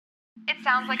It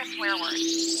sounds like a swear word.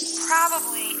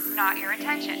 Probably not your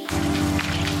intention.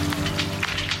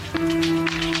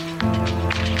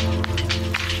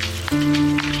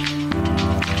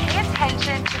 Pay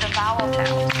attention to the vowel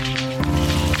sound.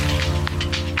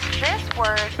 This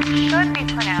word should be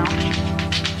pronounced.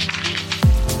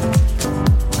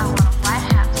 I want a white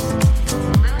house,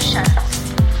 blue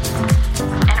shirts,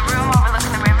 and a room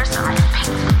overlooking the riverside.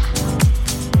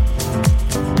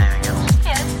 Anything else?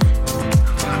 Yes.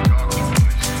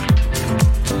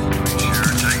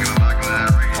 Sure, taking a look at that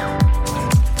radio.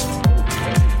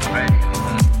 Radio.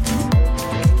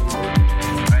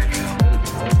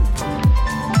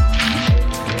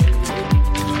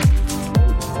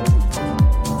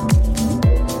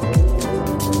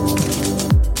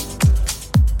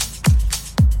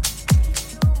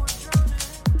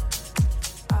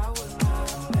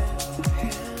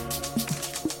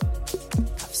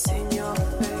 I've seen your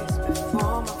face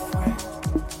before, my friend,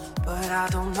 but I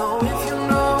don't know if you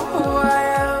know who I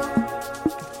am.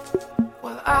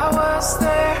 Well, I was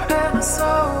there and I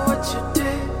saw what you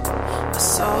did. I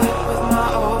saw it with my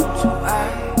own two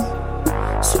eyes.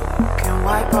 So you can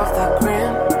wipe off that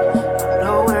grin. I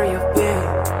know where you've been.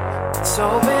 It's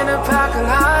all been a pack of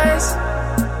lies.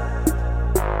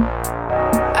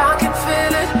 I can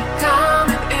feel it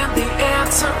coming in the air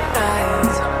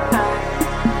tonight.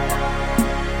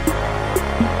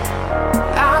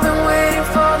 I've been waiting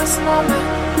for this moment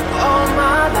all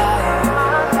my life.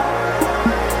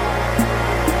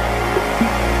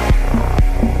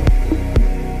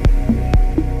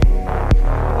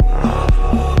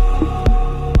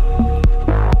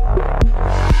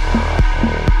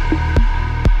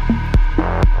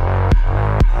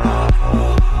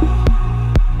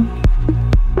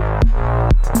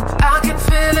 I can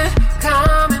feel it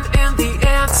coming in the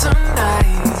air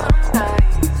tonight.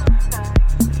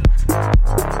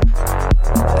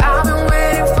 I've been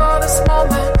waiting for this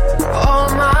moment all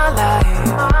my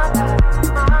life.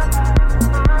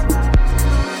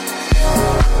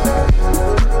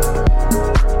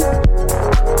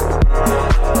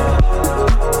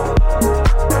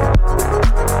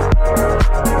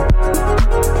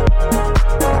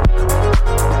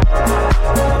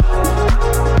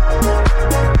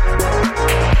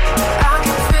 I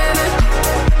can feel it.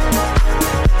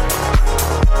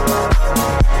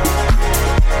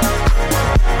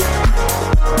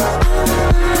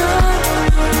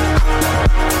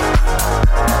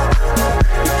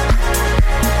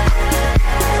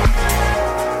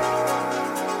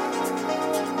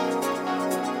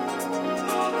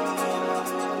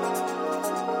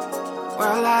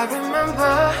 Well, I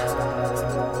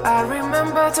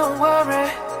remember, don't worry.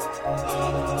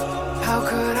 How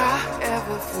could I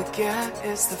ever forget?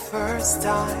 It's the first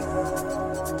time,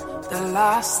 the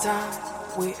last time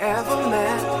we ever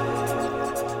met.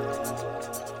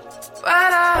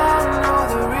 But I know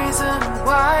the reason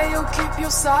why you keep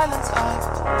your silence up.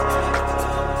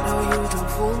 No, you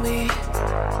don't fool me.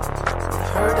 The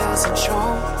hurt doesn't show,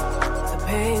 the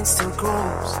pain still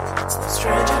grows. It's no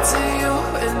stranger to you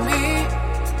and me.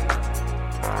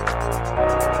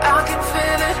 I can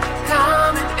feel it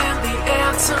coming in the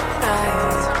air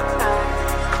tonight.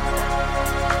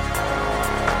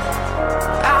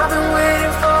 I've been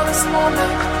waiting for this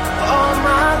moment all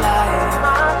my life.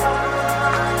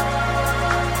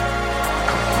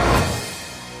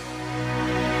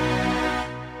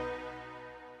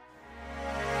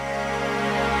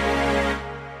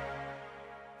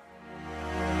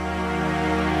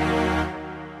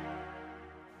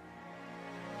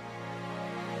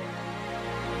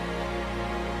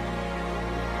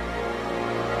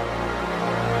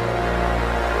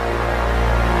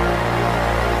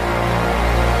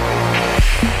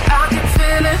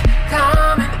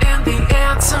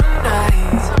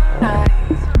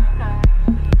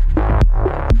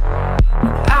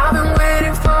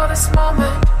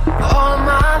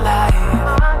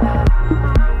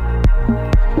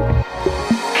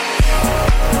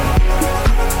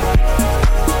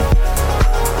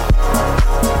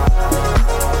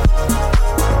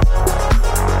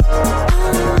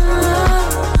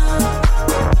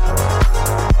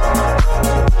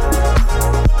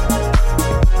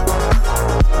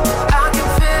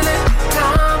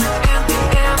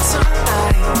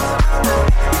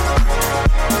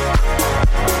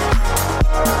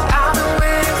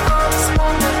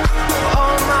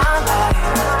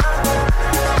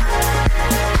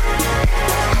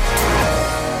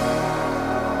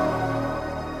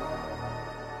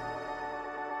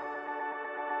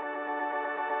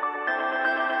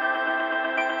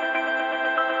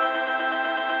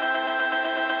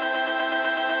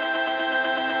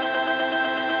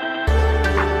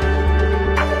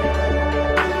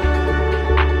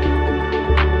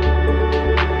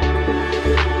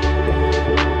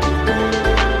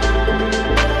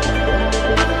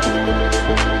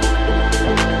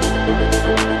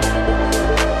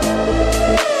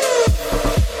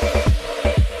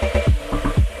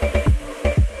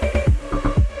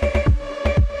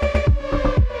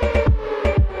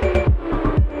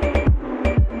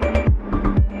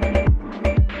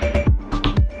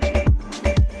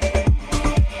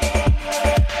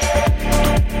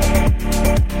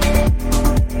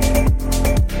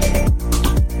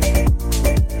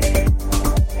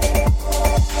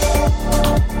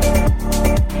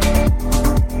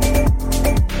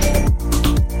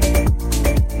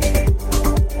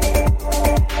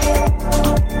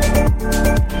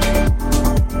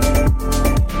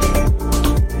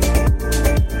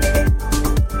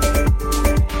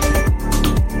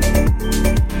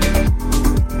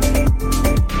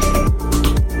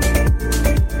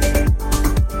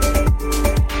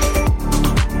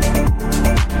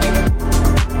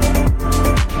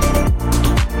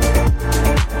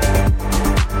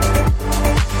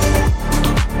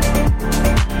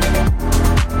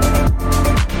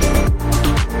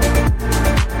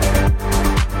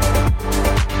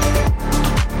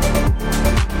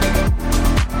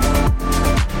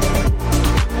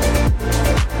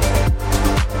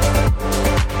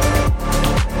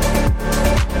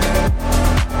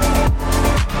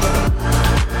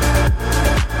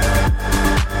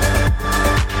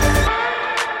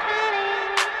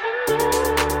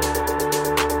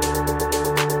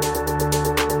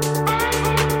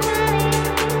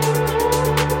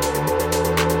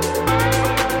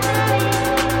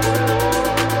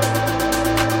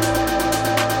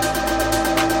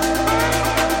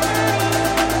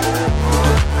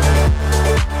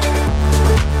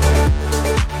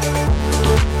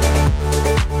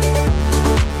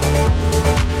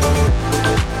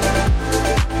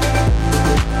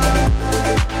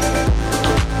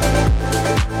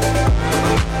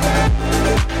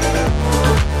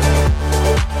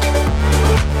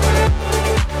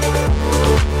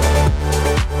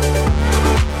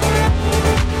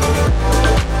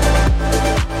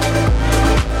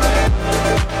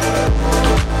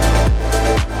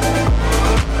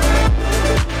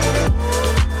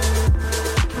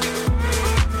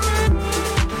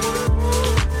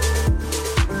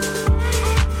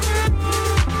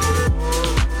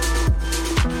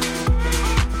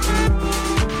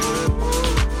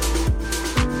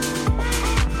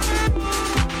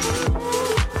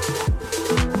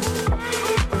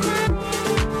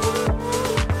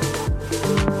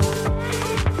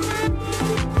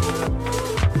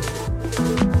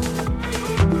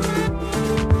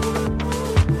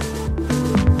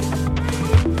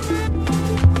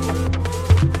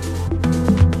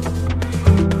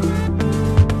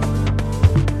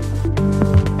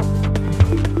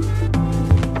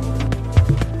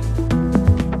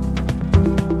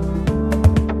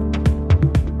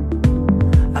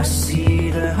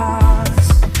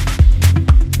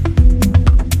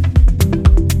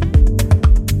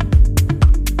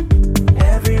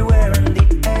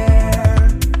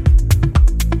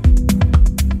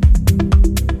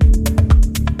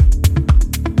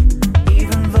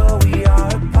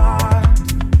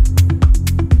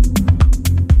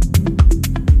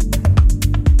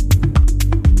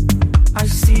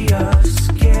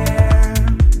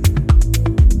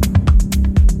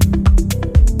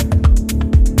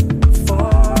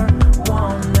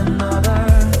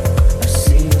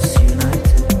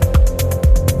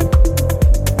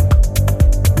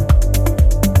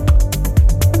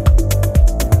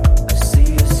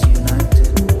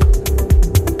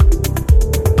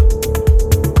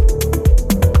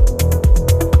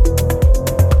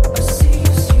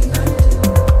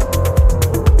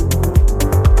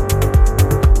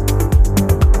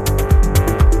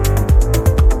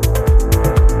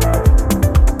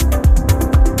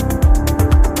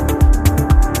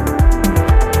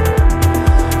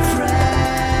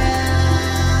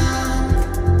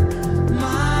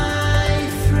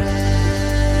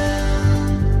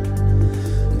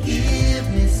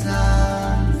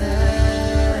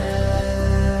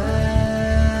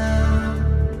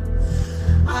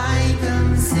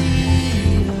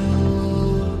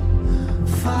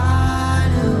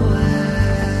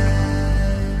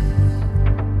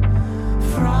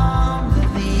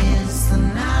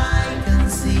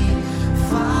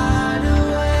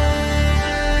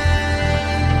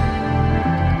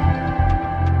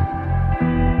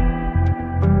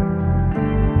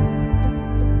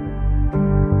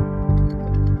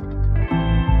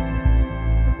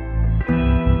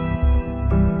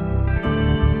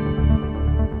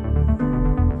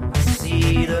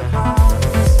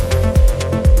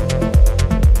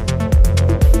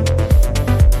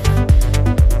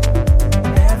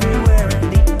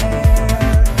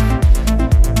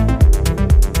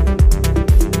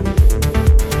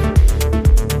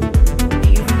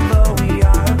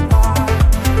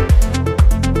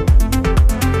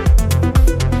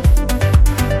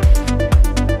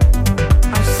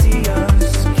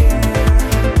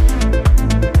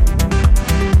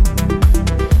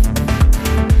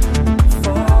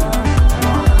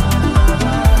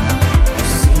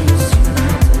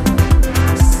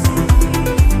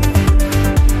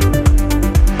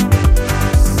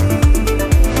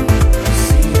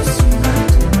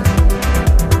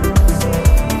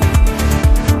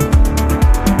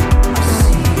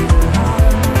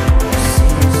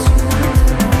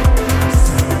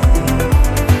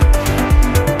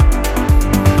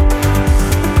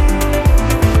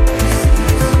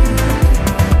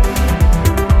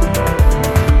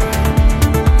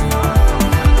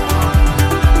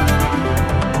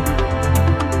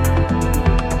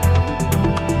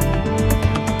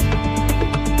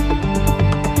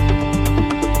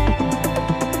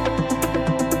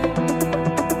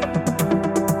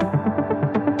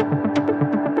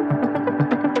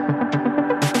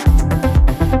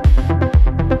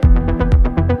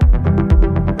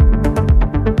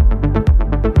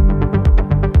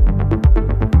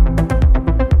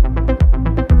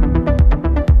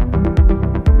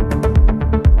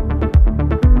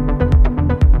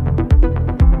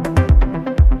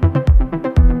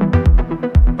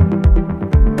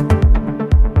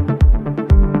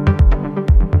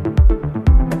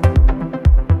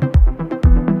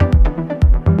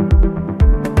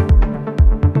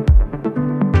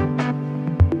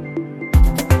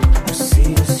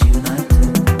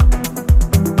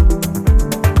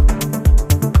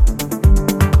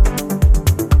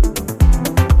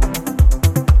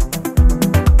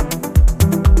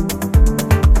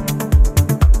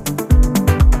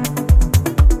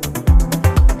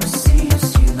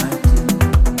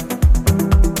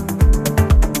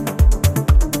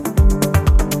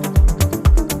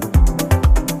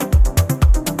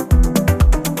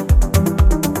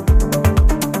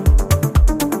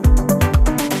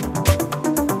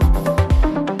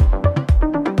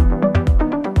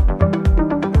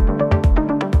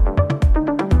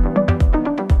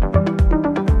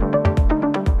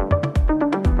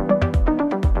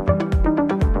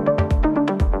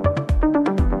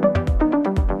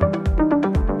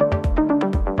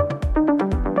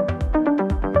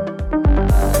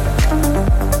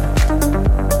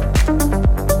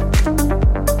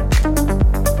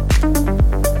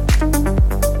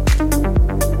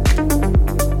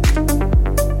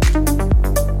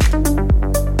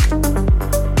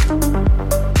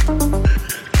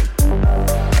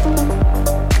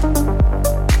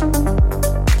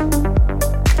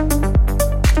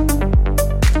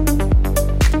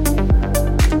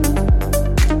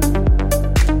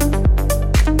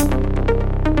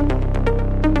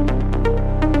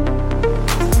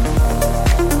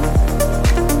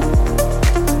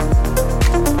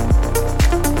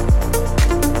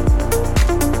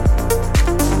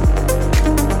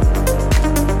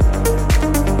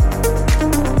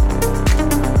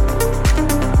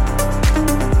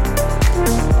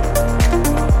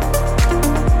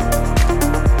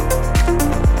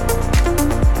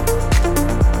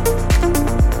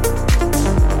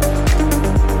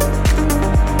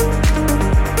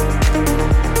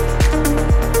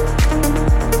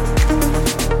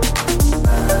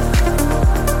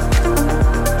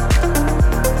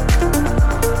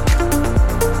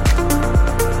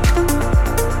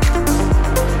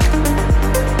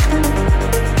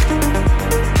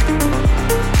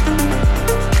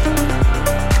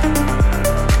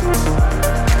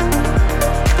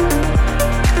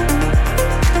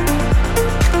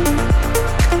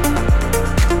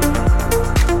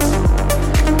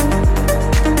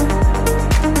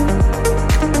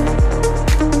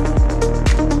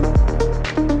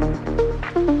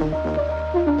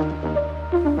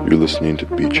 listening to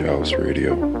Beach House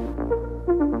Radio.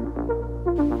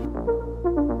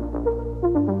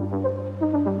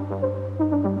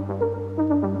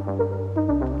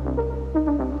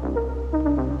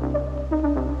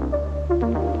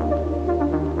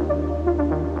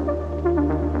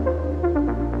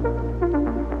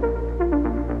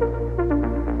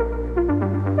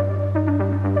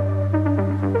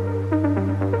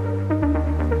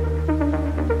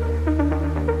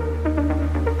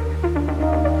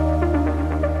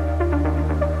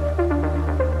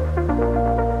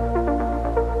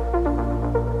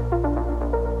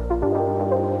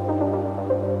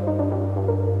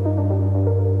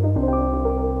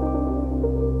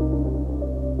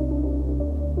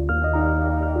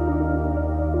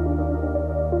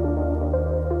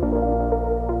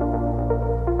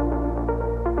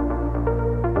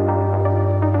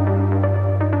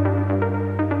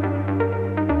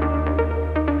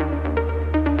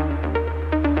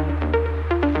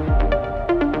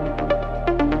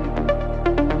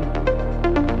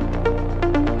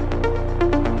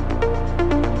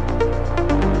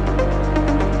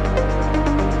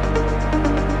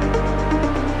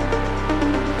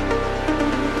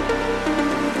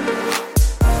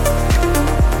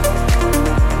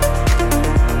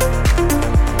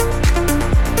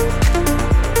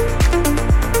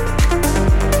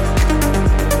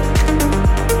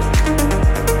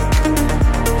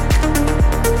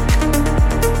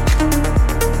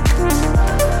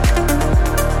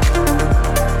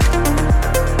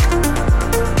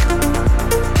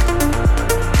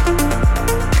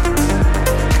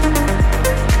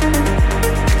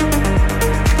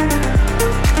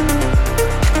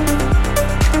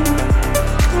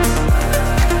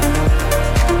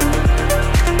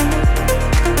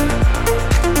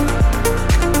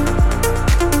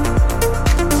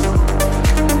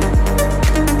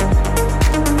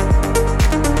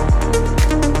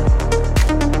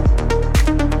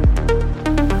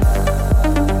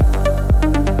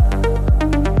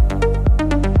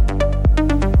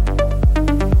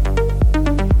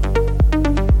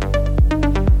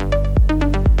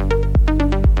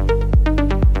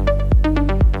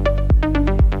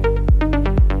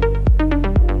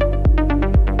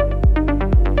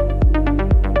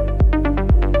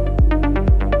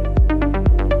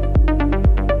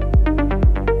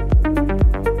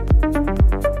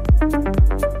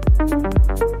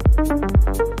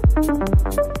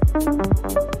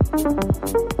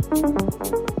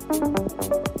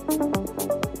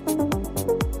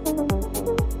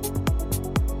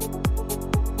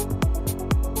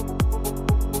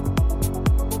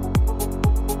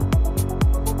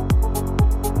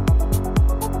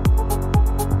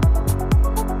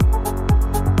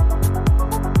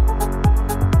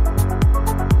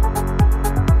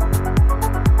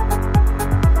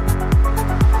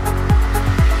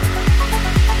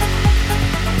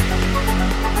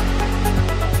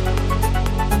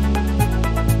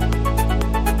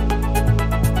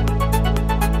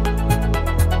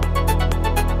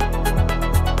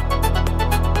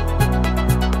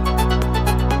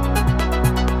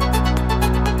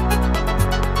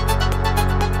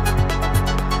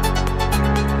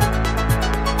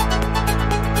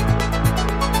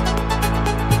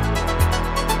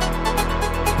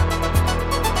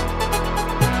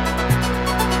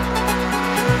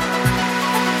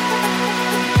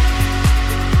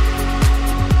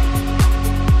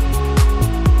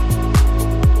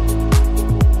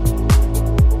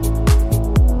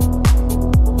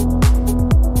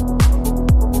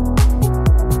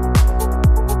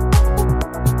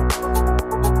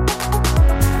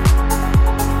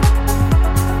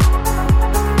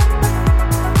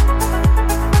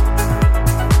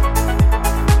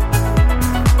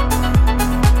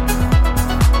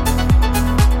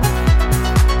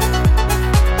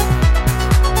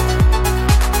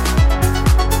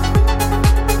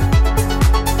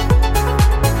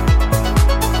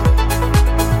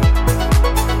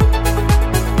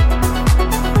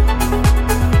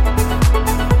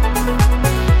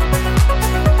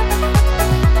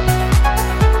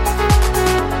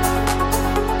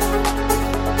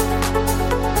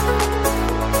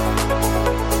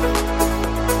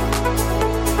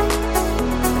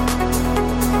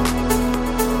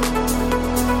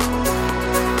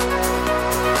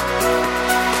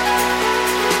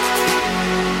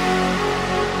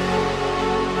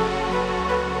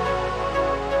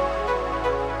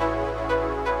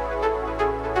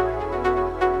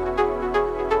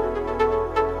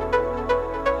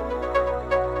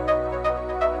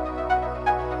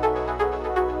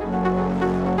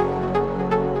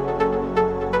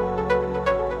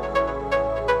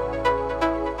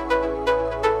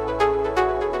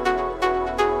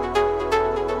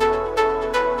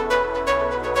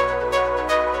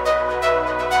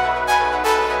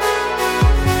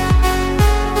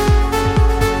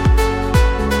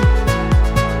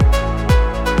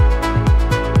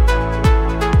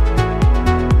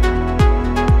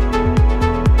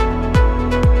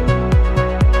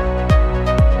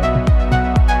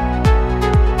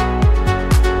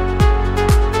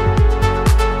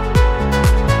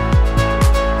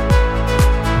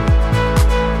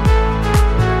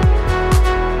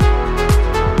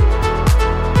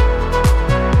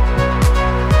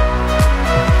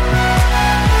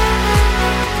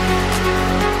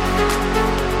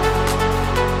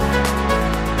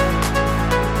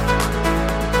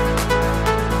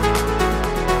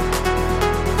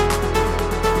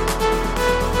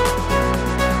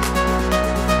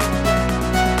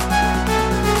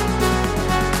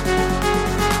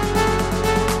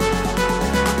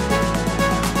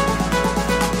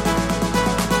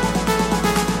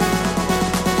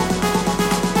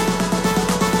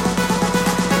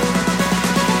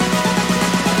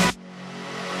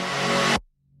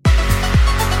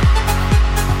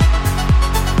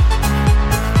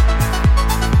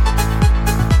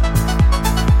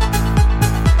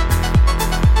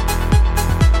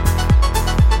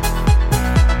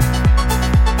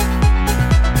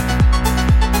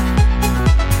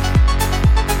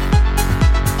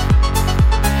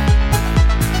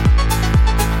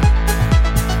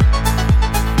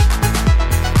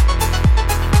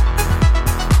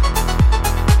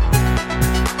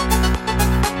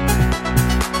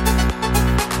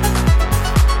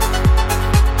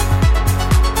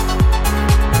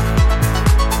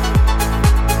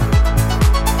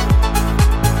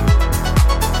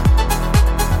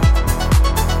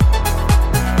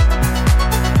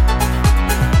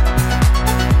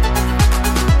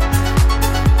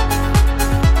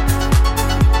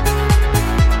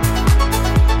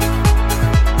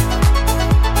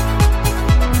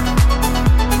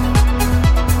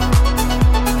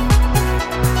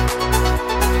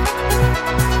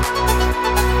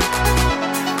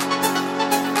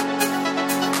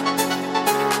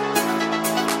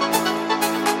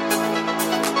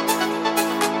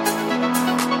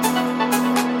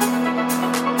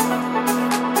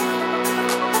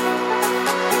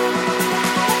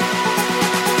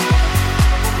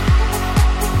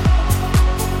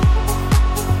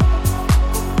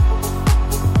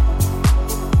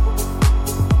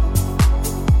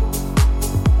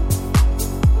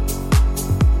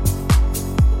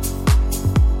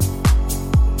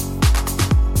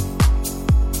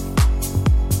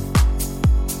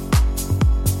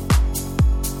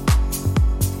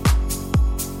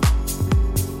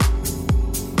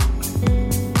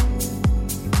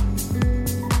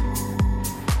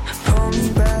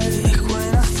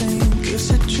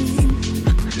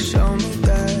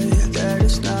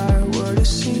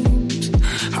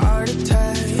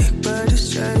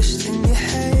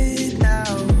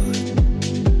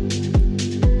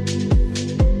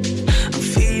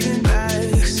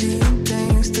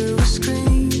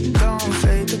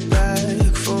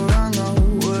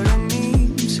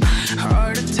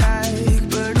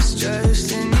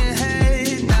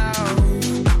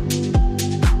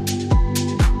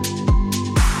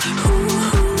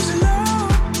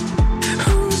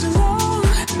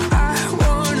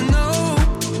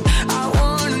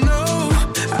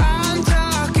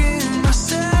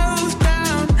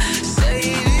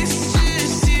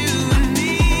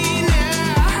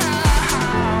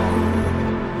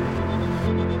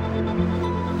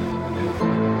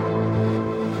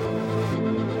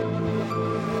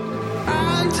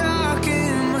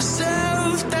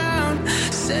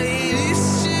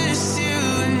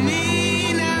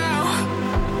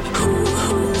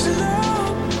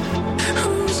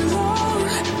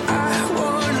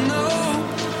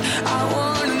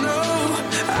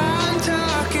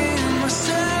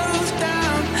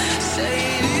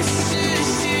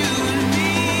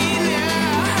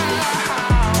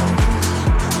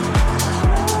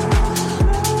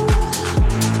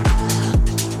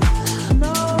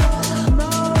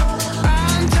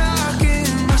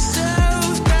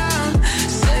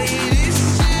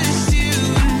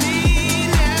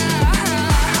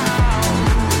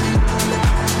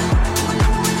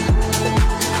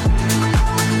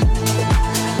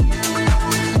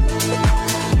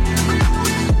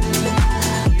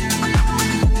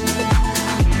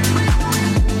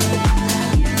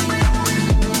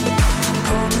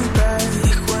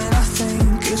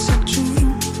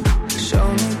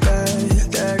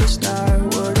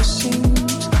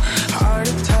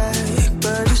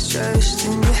 just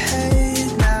in your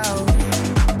head now.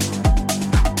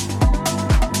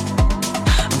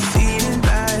 I'm feeling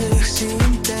back,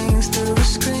 seeing things through a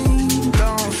screen.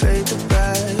 Don't fade the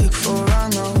back, for I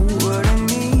know what it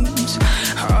means.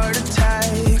 Heart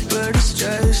attack, but it's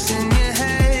just in your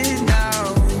head now.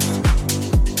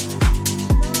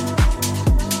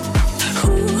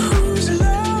 Who's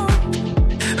alone?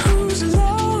 Who's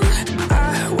alone?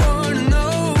 I wanna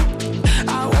know.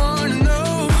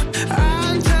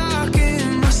 I'm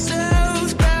talking myself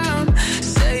down,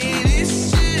 saying it's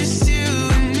just you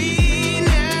and me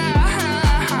now.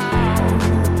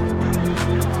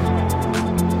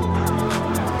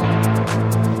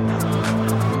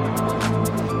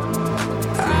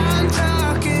 I'm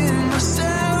talking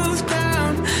myself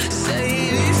down,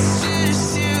 saying it's just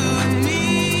you and me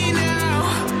now.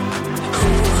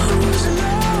 Who's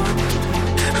alone?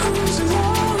 Who's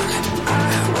alone? I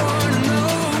wanna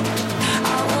know.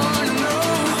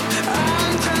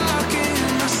 I'm talking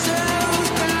myself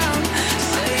down,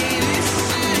 saying it's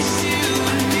just you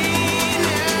and me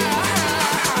now.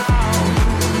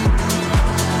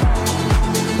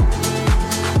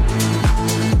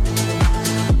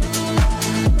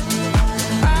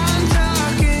 I'm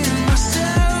talking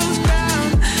myself down,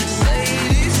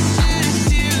 saying it's just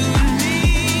you and me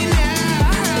now.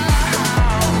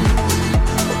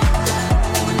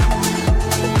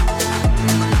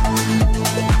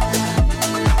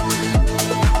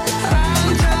 I'm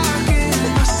talking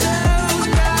myself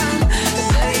down,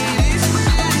 saying it's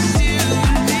just you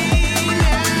and me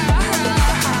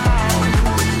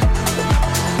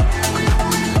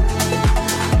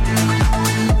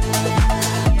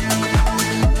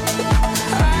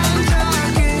I'm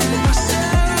talking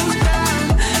myself down,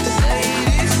 saying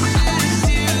it's just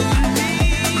you and me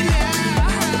now.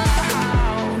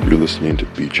 You're listening to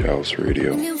Beach House Radio.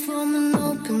 Looking from an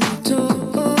open door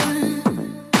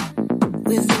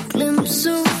with a glimpse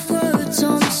of words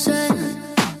unsaid.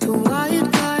 The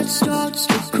wild card starts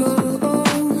to grow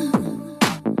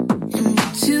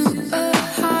into a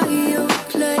higher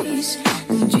place,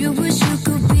 and you wish you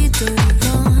could be the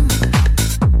one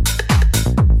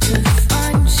to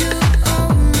find your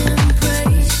own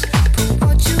embrace. But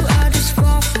what you had is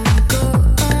far from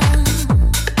gone.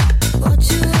 What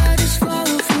you had is far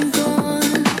from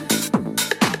gone.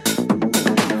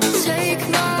 Take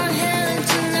my hand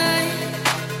tonight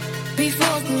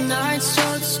before the night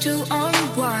starts to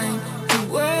unwind. The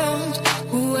world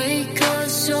will wake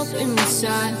us up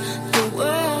inside. The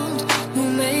world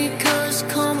will make us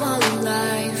come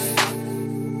alive.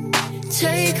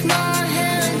 Take my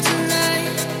hand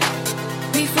tonight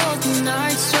before the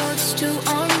night starts